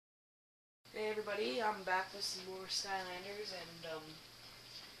everybody, I'm back with some more Skylanders, and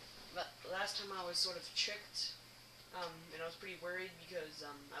last time I was sort of tricked, and I was pretty worried because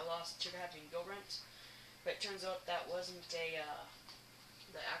I lost Trigger Happy and Go Rent, but it turns out that wasn't the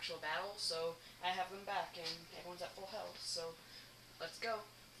actual battle, so I have them back, and everyone's at full health, so let's go.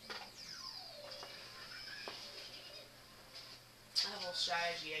 I have a whole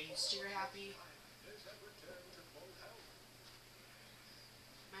strategy. I use Trigger Happy.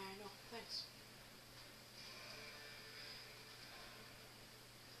 I know, thanks.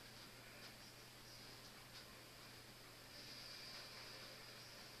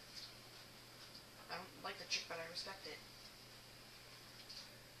 I don't like the trick, but I respect it.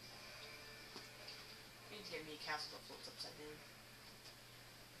 I need to get me a castle that floats upside down.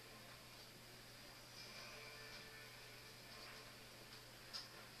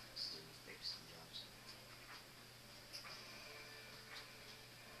 Let's do these babes some jobs.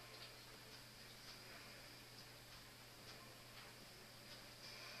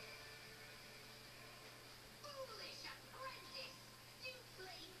 Foolish apprentice! You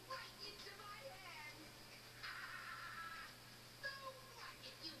played right into my hands! So what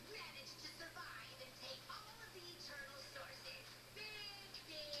if you manage to survive and take all of the eternal sources? Big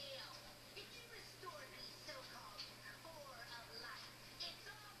deal! If you restore me so-called core of life, it's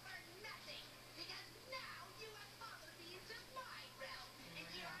all for nothing! Because now you have followed me into my realm, and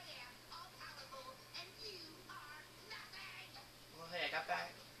here I am, all-powerful, and you are nothing! Well, hey, I got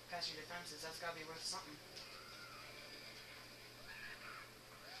back past your defenses. That's gotta be worth something.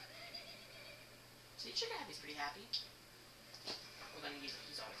 See, Trigger Happy's pretty happy. Well, then he's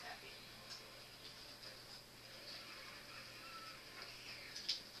always happy.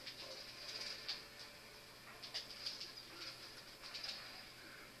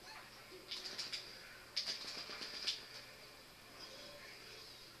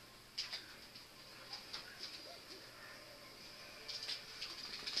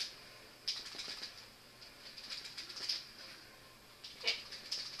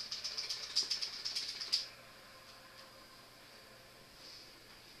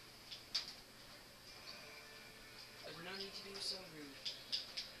 There's no need to be so rude.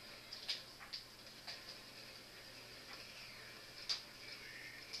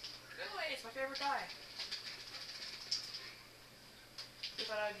 Go away, it's my favorite guy. Who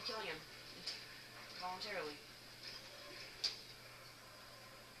thought I'd be killing him? Voluntarily.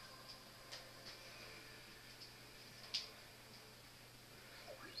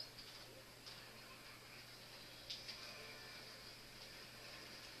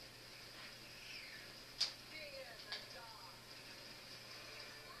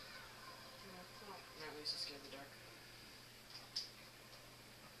 Well, at least it's scared of the dark.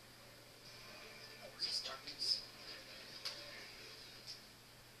 It's just darkness.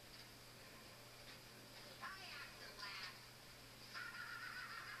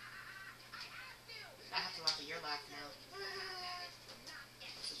 I have to laugh at your laugh now.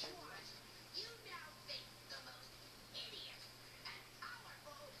 That's a joke. You now face the most hideous and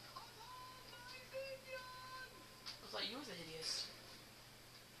powerful of all my minions! I thought you were the hideous.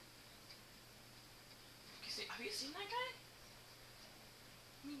 Have you seen that guy?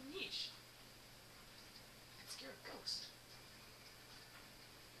 I mean, niche. I'd scare a ghost.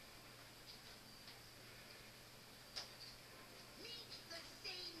 Meet the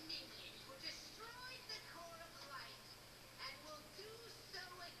same minion who destroyed the core of light and will do so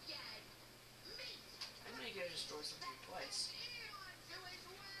again. Meet I know you gotta destroy something twice. Eon to his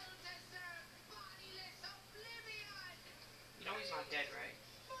well-deserved bodiless oblivion! You know he's not dead, right?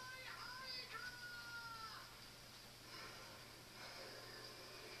 My Hydra!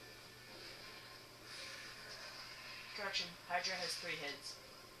 Correction, Hydra has 3 heads.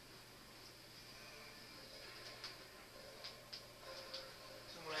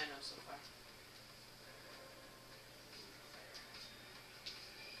 From what I know so far.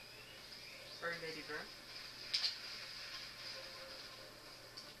 Burn, baby, burn.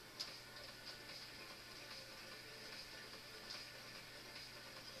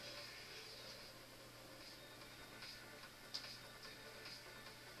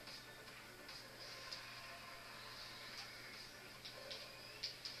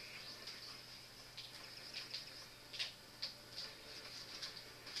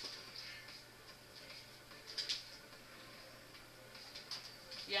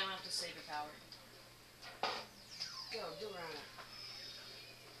 Yeah, I'm gonna have to save your power. Go, do around it.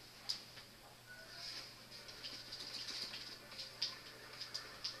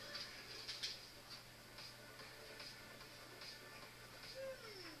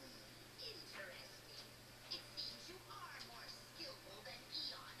 Interesting. It seems you are more skillful than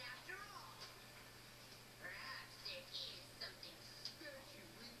Eon after all.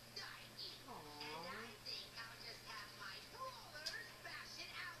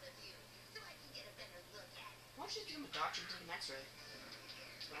 crouch and take an X-ray.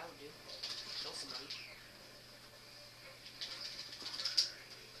 That's what I would do. Kill somebody.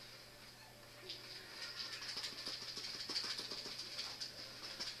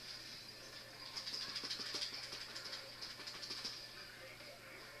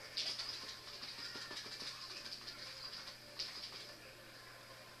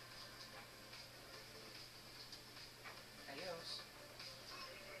 Adios.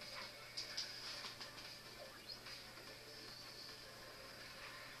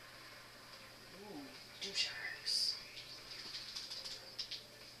 Ooh, doom sharks.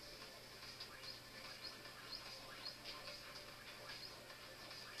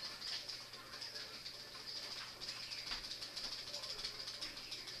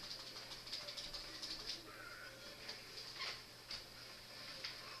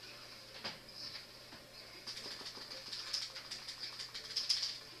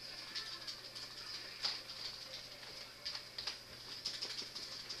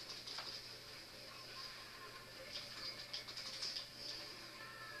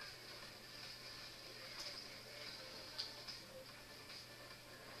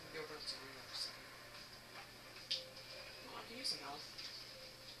 Go for it for a second. Oh, I can use some health.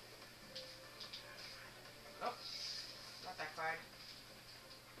 Oh, that backfired.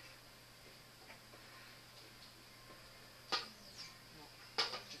 No,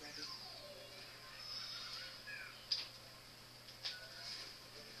 too bad.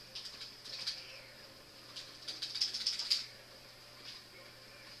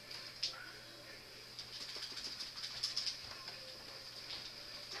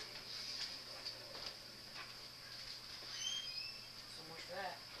 So much for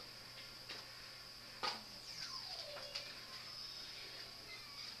that.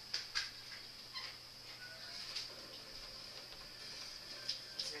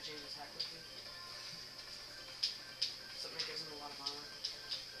 Let's go change his attack quickly. Something that gives him a lot of armor.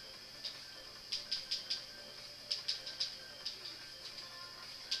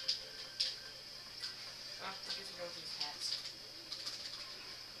 Oh, I guess we go with these hats.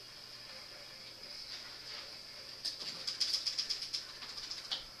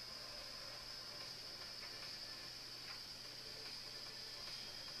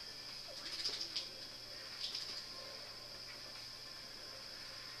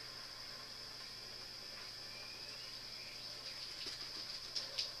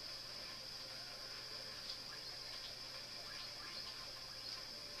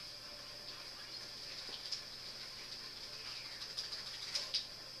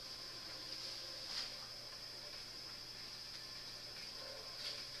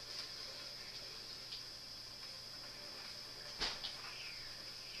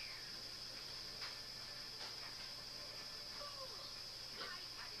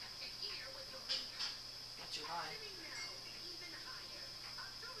 Not too high.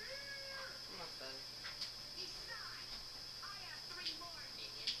 Not bad.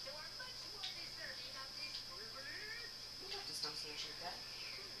 I like to stun slash like that.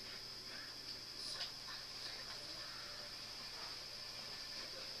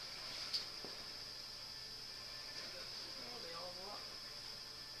 Oh, they all level up.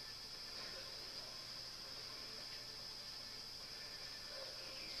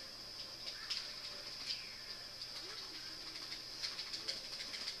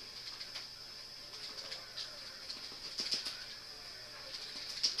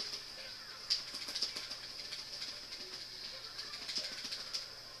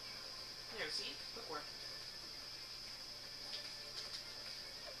 There, see? Quick work.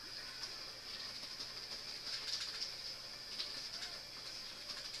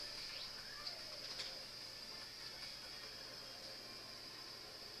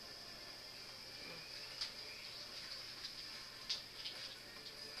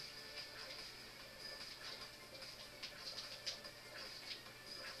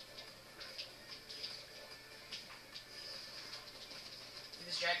 If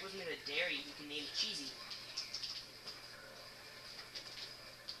this drag was made of dairy, you can name it Cheesy.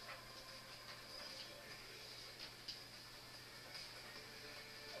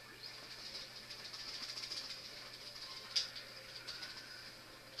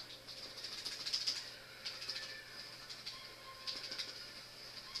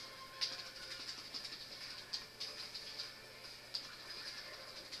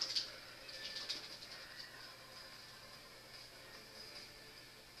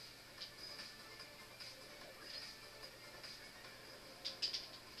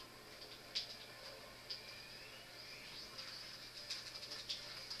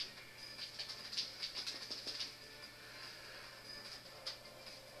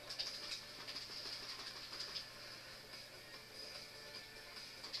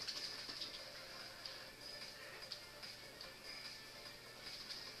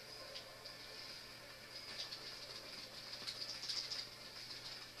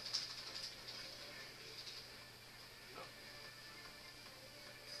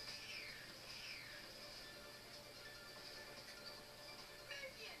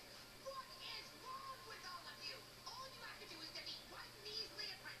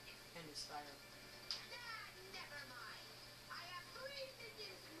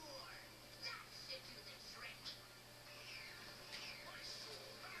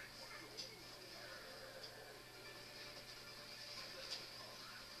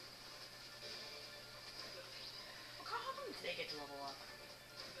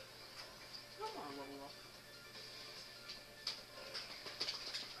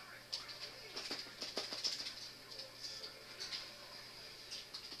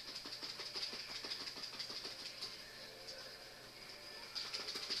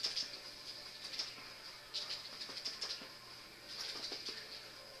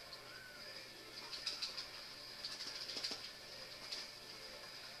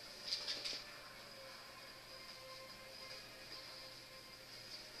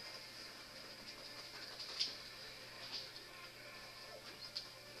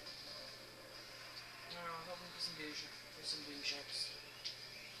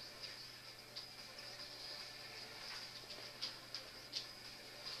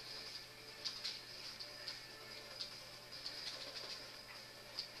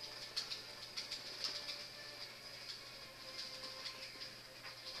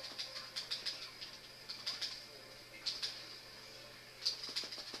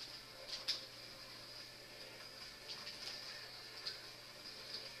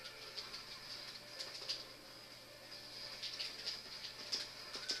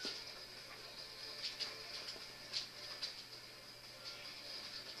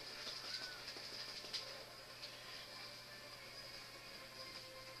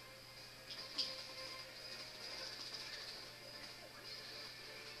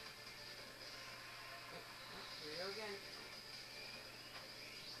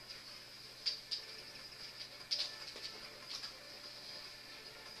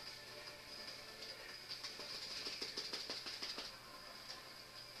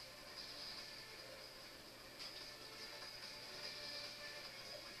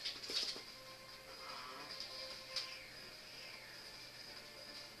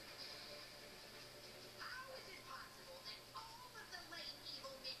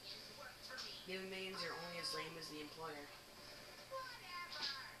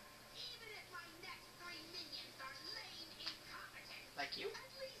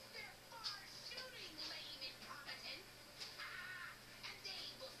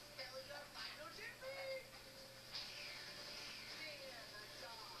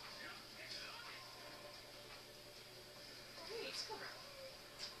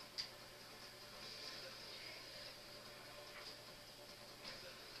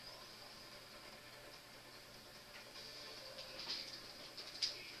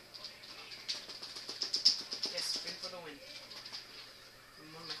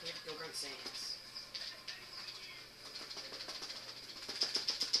 different sayings.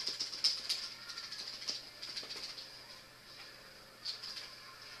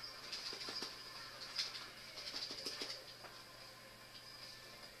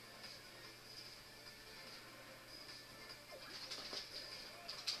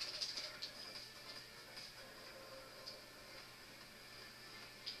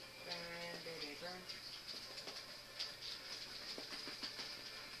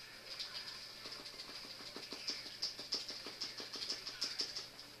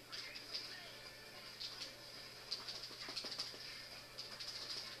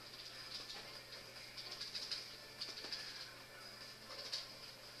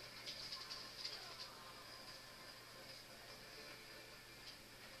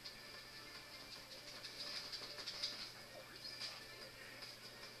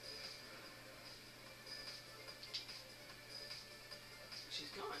 She's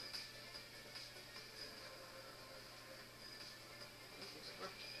gone.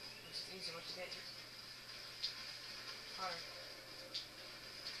 It's easy enough to get here. Hard.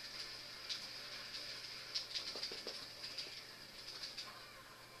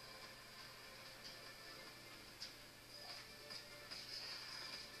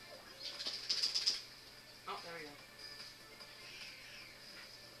 Oh, there we go.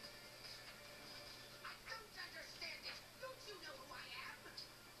 I don't understand it. Don't you know who I am?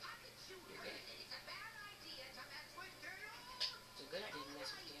 Haven't you heard that it's a bad idea to mess with girls? It's a good idea to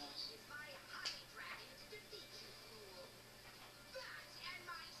mess with girls. Is my honey dragon to defeat you, fool. That and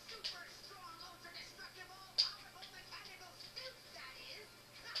my super strong, ultra destructible, powerful mechanical suit, that is.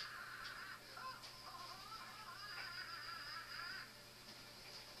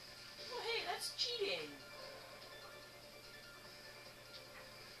 Oh, hey, that's cheating.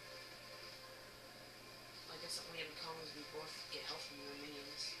 I guess something we have in common is we both get health from your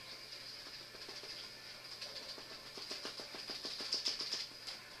minions.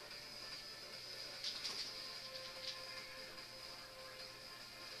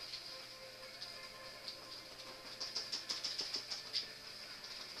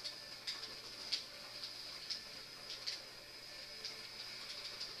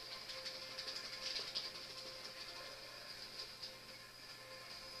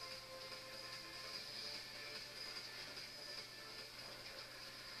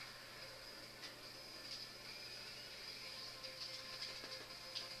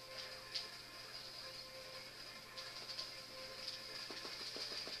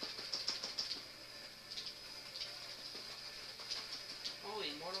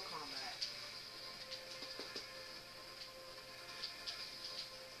 Holy Mortal Kombat.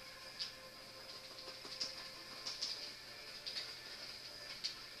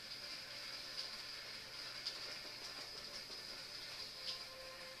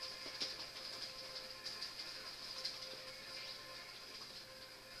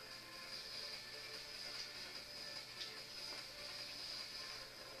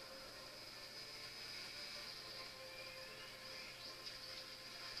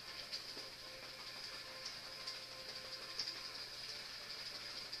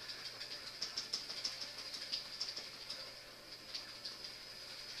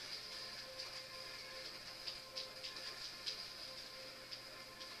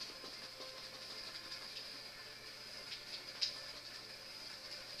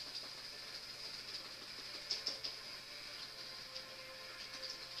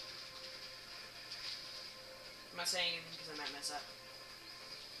 I'm not saying anything because I might mess up.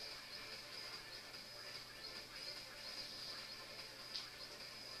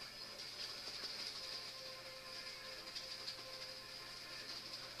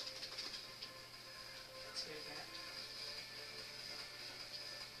 That's good, cat.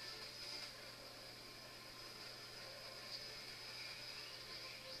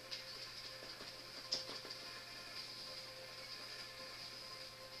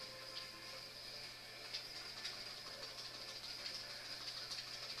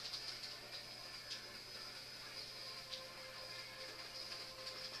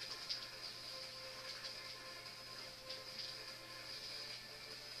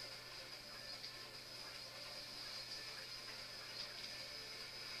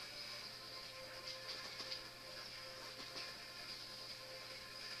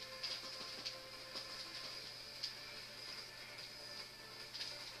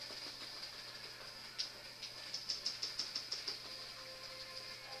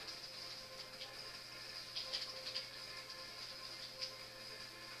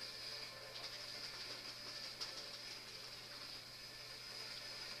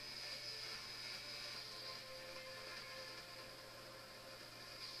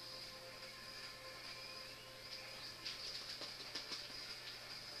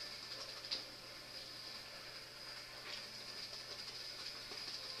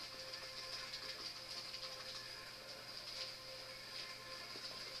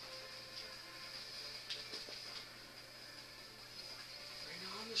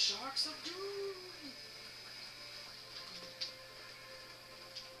 Box of Doom!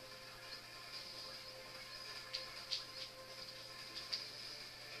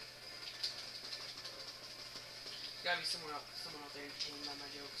 Gotta be someone out there entertained by my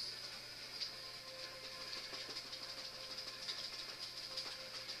jokes.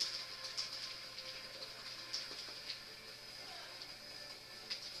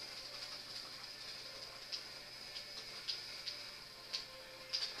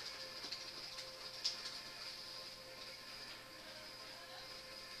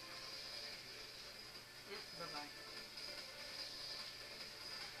 Bye-bye.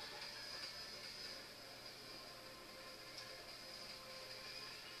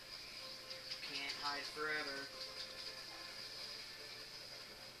 Can't hide forever.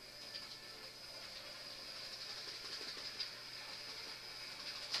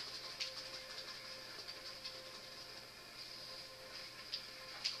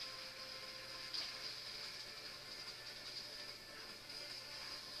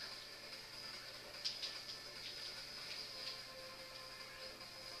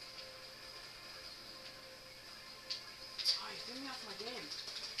 Oh, you threw me off my game.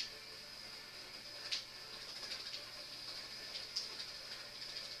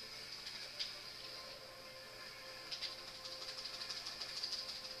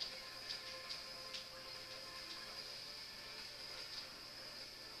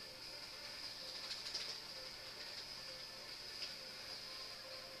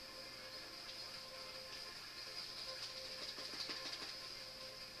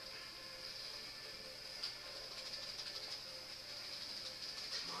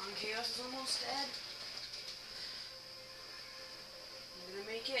 Chaos is almost dead. I'm gonna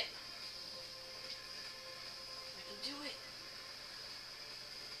make it. I can do it.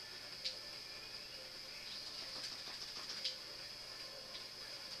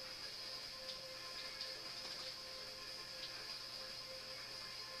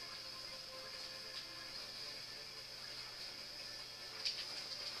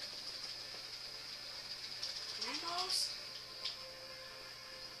 Almost.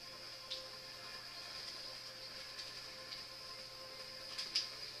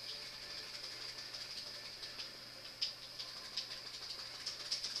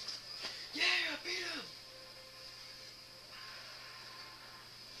 Yeah, beat him!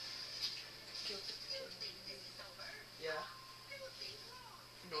 You think this is over? Yeah. You think wrong.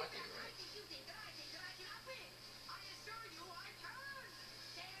 No, I think you're right. You think that I cannot win. I assure you I can.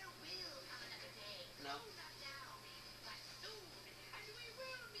 There will come another day. No. Oh, not now, but soon. And we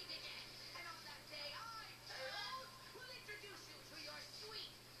will meet again. And on that day, I, Tails, will introduce you to your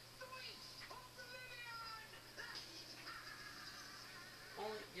sweet oblivion.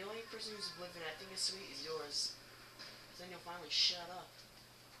 The only person who's oblivion I think is sweet is yours. Then you'll finally shut up.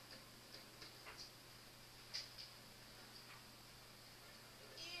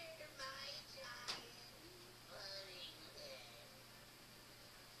 Hear my giant pudding head.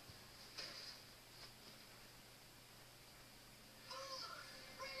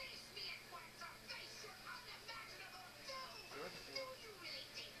 Release me at once or face your unimaginable doom! You're the Do you really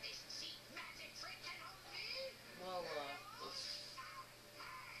think this cheap magic trick can hold me? Well,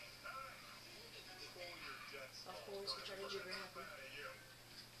 of course, which I did you very happy.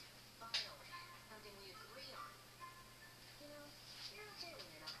 Finally, something we agree on. You know, you're okay when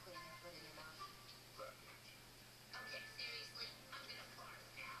you're not putting your foot in your mouth. Okay, seriously, I'm gonna barf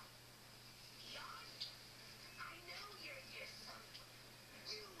now. Yawn? I know you're here somewhere.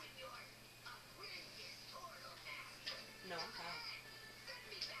 You and your apprentice portal master. No, I'm fine. Send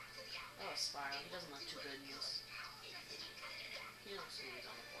me back to the outlet. Oh, Spiral. He doesn't look too good in this. He looks good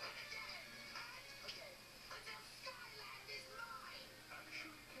on the board. Okay, until Skyland is mine.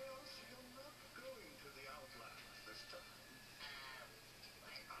 Actually, Chaos, you're not going to the Outlands this time.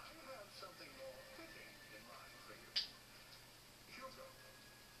 What? I have something more fitting in mind for you. Hugo,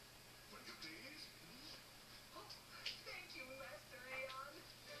 will you please? Oh, thank you, Master Eon.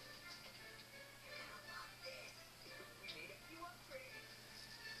 How about this? We made a few upgrades.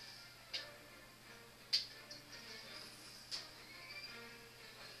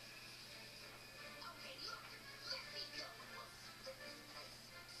 Okay, look, let me go and we'll split this place.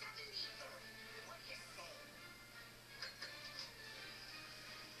 70-30. What do you say?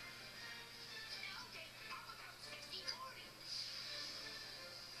 Okay, how about 60-40?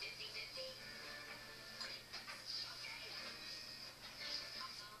 50-50? Okay.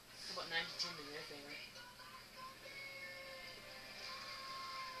 How about 90-10 in their favor?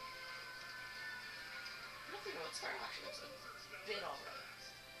 Nothing about Spiral actually looks a bit alright.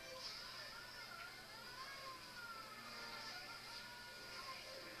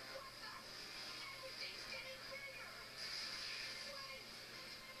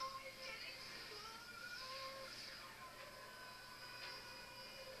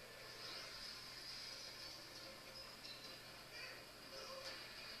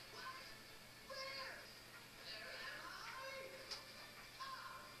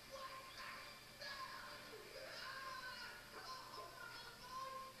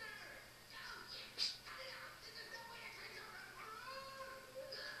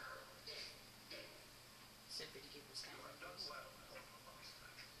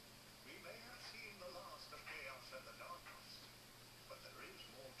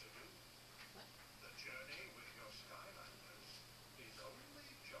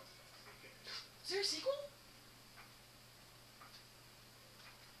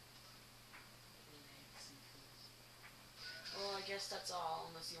 guess that's all,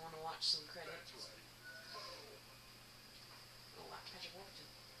 unless you want to watch some credits. That's right. Oh, wow, Patrick Warburton.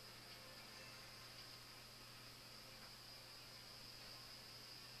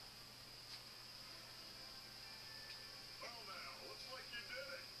 Well, now, looks like you did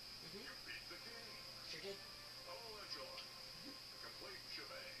it. Mhm. You beat the game. Sure did. All enjoy. The complete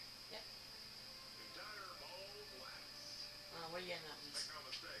shebang. Yep. Entire ball of wax. What are you getting at, Make please? no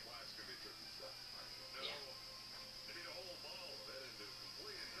mistake, wax can be tricky stuff. No, Yeah. you need a whole ball of it into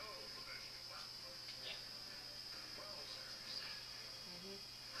complete and total submission. Yeah. Well, sirs, Mhm.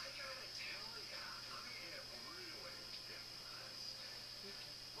 I gotta tell ya, I have really impressed.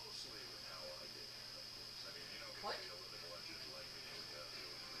 Mostly with how I did it, of course. I mean, you know, What? can be a living legend like me without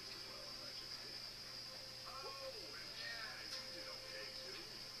doing things as well as I just did. Oh, and yeah, you did okay too.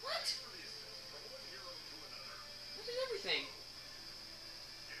 What? For instance, from one hero to another. I did everything.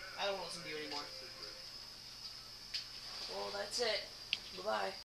 Yeah, I don't want to listen to you anymore. secret. Well, that's it. Bye-bye.